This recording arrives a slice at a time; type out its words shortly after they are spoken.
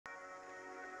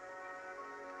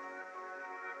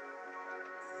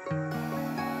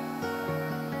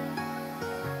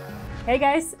Hey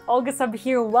guys, Olga Soby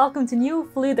here. Welcome to new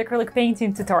fluid acrylic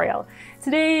painting tutorial.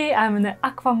 Today I'm in the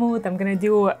aqua mood. I'm gonna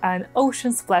do an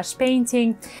ocean splash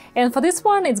painting, and for this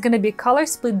one it's gonna be color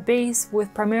split base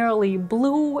with primarily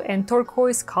blue and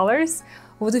turquoise colors,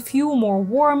 with a few more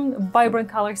warm, vibrant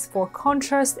colors for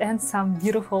contrast and some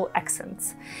beautiful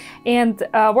accents. And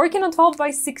working on 12 by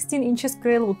 16 inches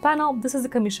Acrylic panel, this is a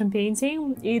commission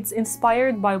painting. It's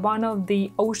inspired by one of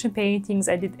the ocean paintings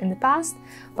I did in the past,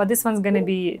 but this one's gonna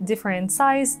be different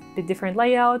size, a different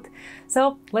layout.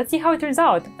 So let's see how it turns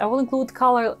out. I will include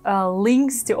color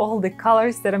links to all the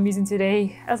colors that I'm using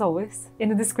today, as always, in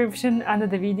the description under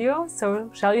the video.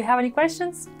 So shall you have any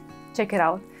questions? Check it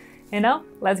out. And now,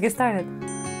 let's get started.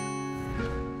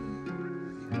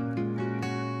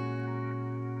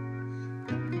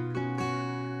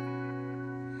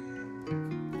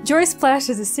 Joy Splash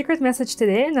is a secret message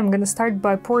today, and I'm gonna start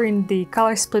by pouring the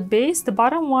color split base. The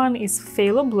bottom one is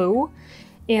phthalo blue,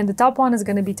 and the top one is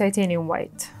gonna be titanium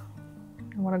white.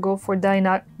 I wanna go for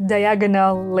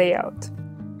diagonal layout.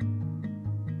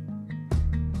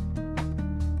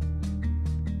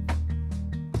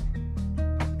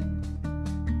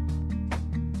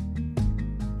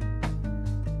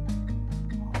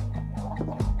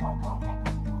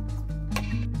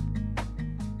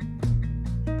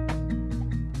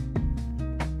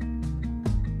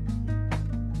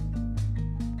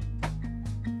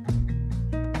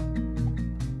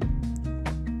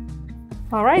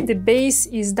 Alright, the base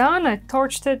is done. I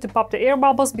torched it to pop the air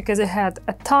bubbles because I had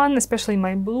a ton, especially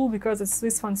my blue, because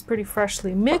this one's pretty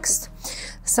freshly mixed.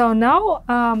 So now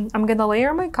I'm gonna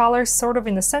layer my colors sort of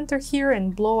in the center here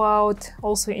and blow out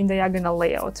also in diagonal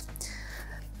layout.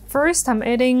 First, I'm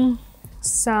adding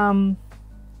some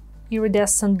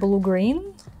iridescent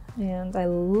blue-green, and I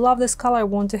love this color. I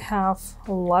want to have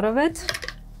a lot of it.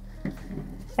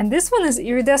 And this one is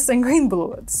iridescent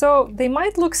green-blue. So they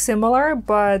might look similar,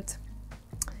 but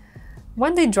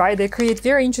when they dry, they create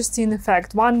very interesting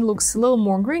effect. One looks a little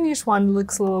more greenish, one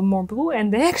looks a little more blue,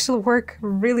 and they actually work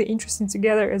really interesting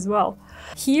together as well.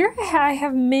 Here I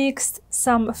have mixed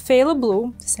some phthalo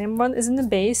blue, the same one is in the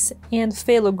base, and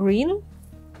phthalo green.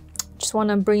 Just want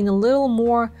to bring a little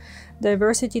more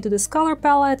diversity to this color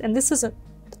palette, and this is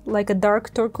like a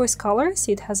dark turquoise color,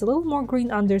 so it has a little more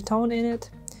green undertone in it.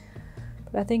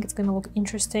 But I think it's gonna look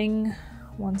interesting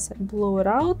once I blow it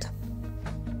out.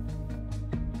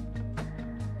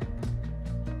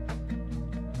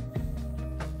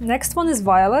 Next one is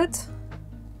violet.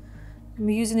 I'm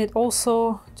using it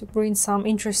also to bring some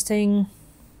interesting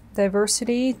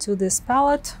diversity to this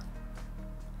palette.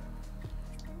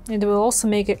 It will also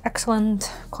make an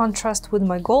excellent contrast with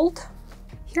my gold.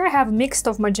 Here I have mixed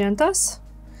of magentas,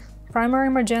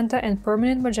 primary magenta and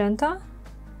permanent magenta.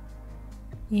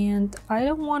 And I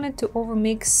don't want it to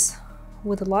overmix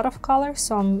with a lot of color,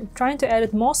 so I'm trying to add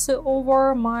it mostly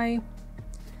over my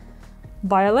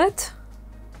violet.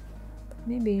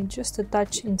 Maybe just a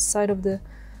touch inside of the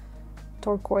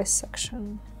turquoise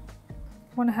section. I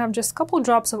want to have just a couple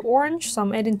drops of orange, so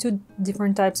I'm adding two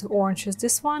different types of oranges.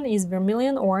 This one is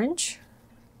vermilion orange.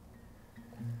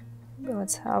 Maybe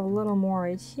let's have a little more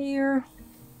right here.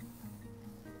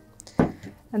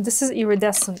 And this is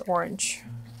iridescent orange.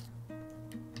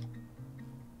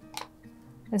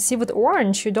 And see, with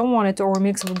orange, you don't want it to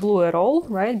overmix with blue at all,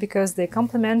 right? Because they're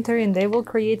complementary and they will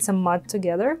create some mud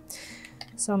together.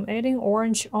 So I'm adding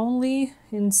orange only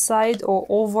inside or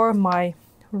over my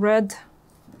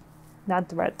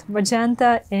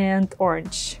magenta and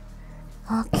orange.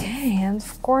 Okay, and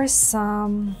of course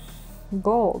some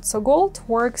gold. So gold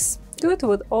works good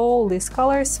with all these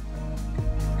colors.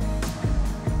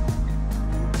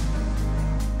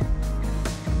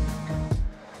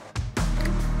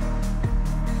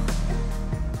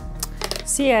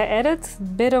 See, I added a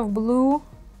bit of blue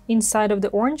inside of the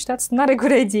orange. That's not a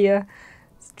good idea.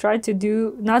 Try to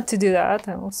not to do that.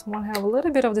 I also want to have a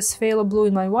little bit of this phthalo blue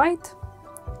in my white.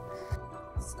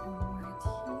 So right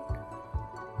here.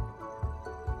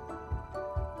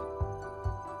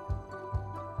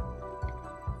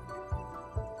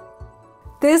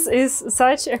 This is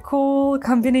such a cool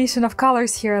combination of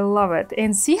colors here. I love it.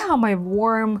 And see how my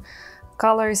warm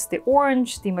colors, the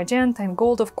orange, the magenta, and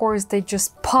gold, of course, they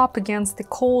just pop against the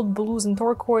cold blues and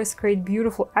turquoise, create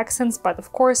beautiful accents. But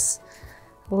of course,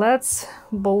 let's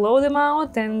blow them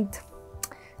out and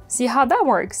see how that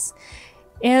works.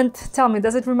 And tell me,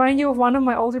 does it remind you of one of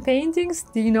my older paintings?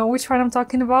 Do you know which one I'm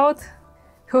talking about?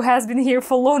 Who has been here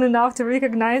for long enough to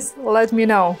recognize? Let me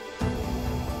know.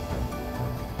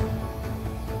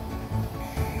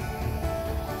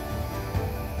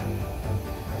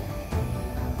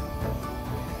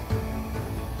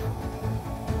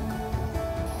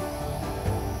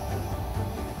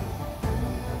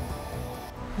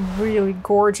 really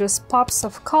gorgeous pops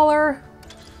of color.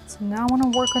 So now I want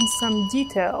to work on some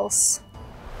details.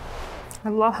 I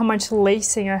love how much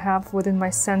lacing I have within my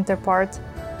center part.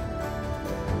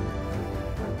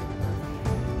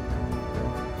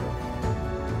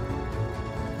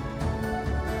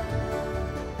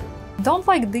 Don't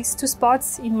like these two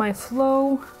spots in my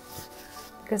flow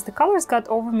because the colors got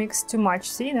overmixed too much.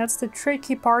 See, that's the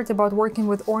tricky part about working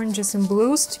with oranges and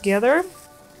blues together.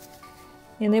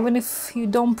 And even if you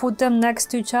don't put them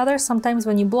next to each other, sometimes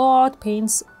when you blow out,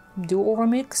 paints do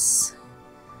overmix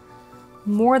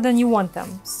more than you want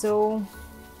them. So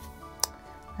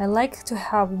I like to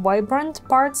have vibrant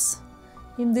parts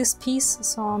in this piece,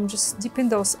 so I'm just dipping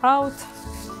those out.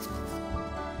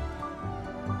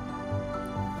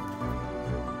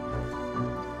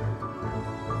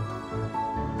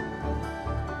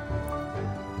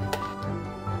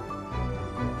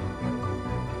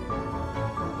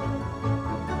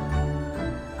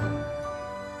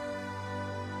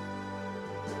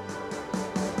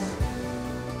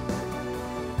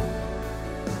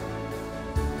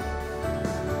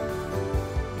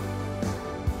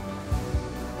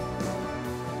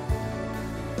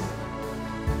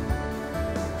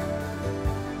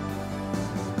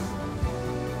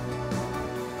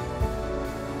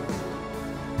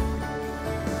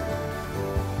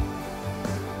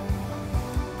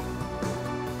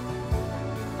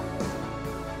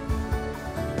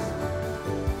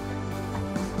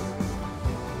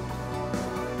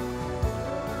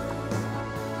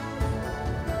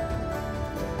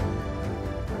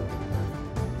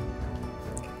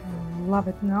 Love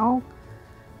it now.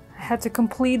 I had to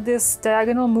complete this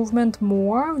diagonal movement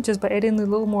more just by adding a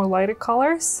little more lighter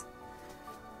colors.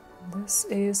 This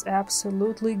is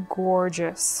absolutely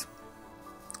gorgeous.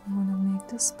 I'm gonna make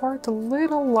this part a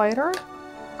little lighter.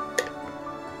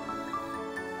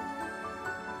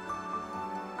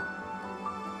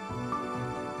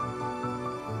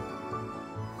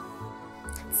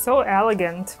 So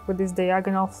elegant with this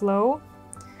diagonal flow.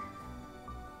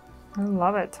 I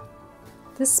love it.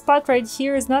 This spot right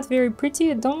here is not very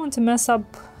pretty. I don't want to mess up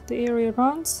the area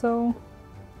around, so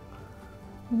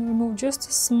I'm gonna remove just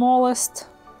the smallest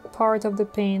part of the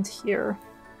paint here.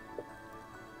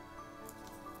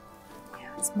 Yeah,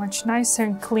 it's much nicer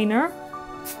and cleaner.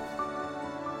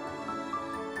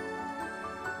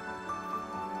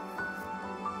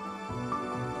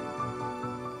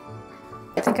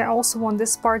 I think I also want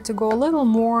this part to go a little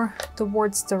more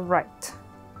towards the right.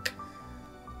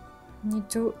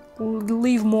 Need to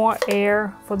leave more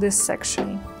air for this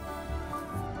section.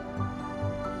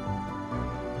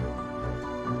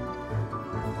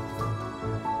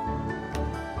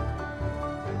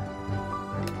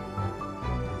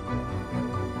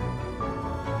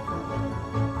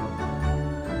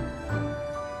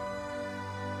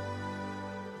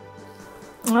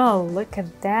 Oh, look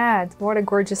at that. What a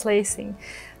gorgeous lacing.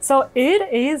 So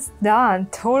it is done,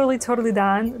 totally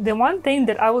done. The one thing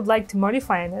that I would like to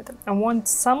modify in it, I want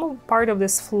some part of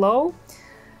this flow,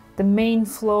 the main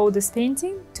flow of this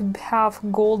painting, to have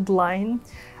gold line.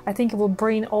 I think it will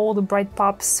bring all the bright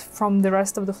pops from the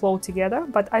rest of the flow together,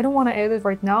 but I don't want to add it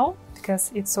right now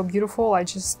because it's so beautiful. I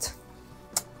just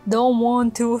don't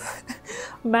want to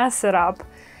mess it up.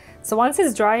 So once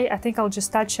it's dry, I think I'll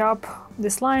just touch up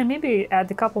this line, maybe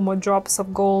add a couple more drops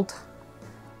of gold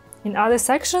in other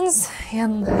sections,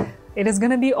 and it is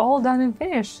gonna be all done and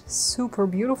finished. Super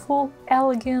beautiful,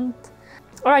 elegant.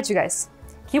 All right, you guys,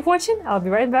 keep watching. I'll be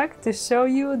right back to show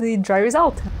you the dry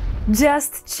result.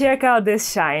 Just check out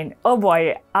this shine. Oh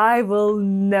boy, I will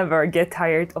never get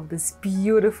tired of these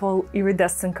beautiful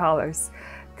iridescent colors.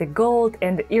 The gold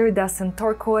and the iridescent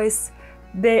turquoise,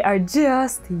 they are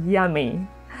just yummy.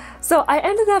 So I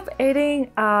ended up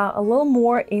adding a little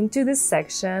more into this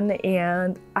section,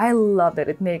 and I love it.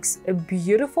 It makes a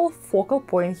beautiful focal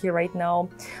point here right now.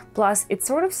 Plus, it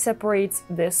sort of separates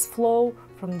this flow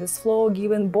from this flow,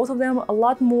 giving both of them a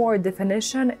lot more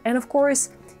definition. And of course,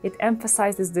 it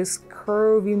emphasizes this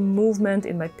curvy movement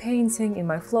in my painting, in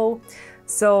my flow.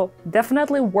 So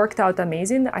definitely worked out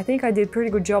amazing. I think I did a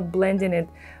pretty good job blending it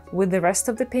with the rest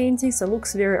of the painting, so it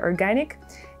looks very organic.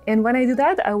 And when I do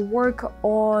that, I work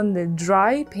on the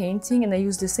dry painting and I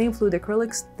use the same fluid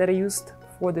acrylics that I used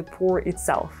for the pour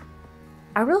itself.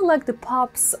 I really like the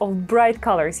pops of bright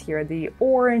colors here, the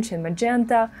orange and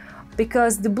magenta,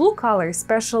 because the blue color,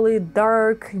 especially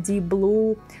dark, deep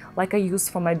blue, like I use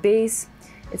for my base,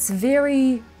 it's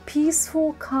very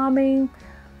peaceful, calming,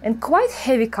 and quite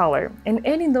heavy color. And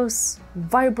adding those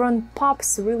vibrant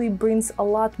pops really brings a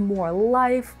lot more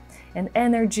life and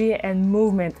energy and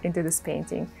movement into this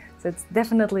painting. So it's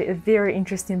definitely a very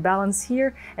interesting balance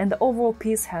here, and the overall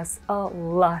piece has a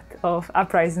lot of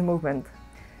uprising movement.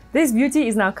 This beauty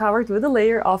is now covered with a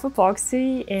layer of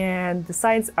epoxy, and the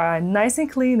sides are nice and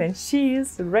clean, and she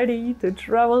is ready to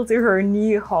travel to her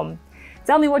new home.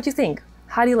 Tell me what you think.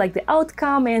 How do you like the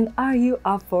outcome, and are you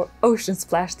up for ocean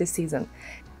splash this season?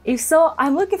 If so,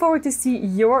 I'm looking forward to see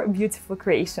your beautiful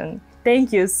creation.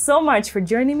 Thank you so much for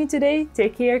joining me today.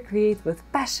 Take care, create with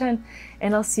passion,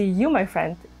 and I'll see you, my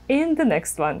friend, in the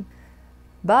next one.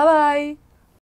 Bye bye!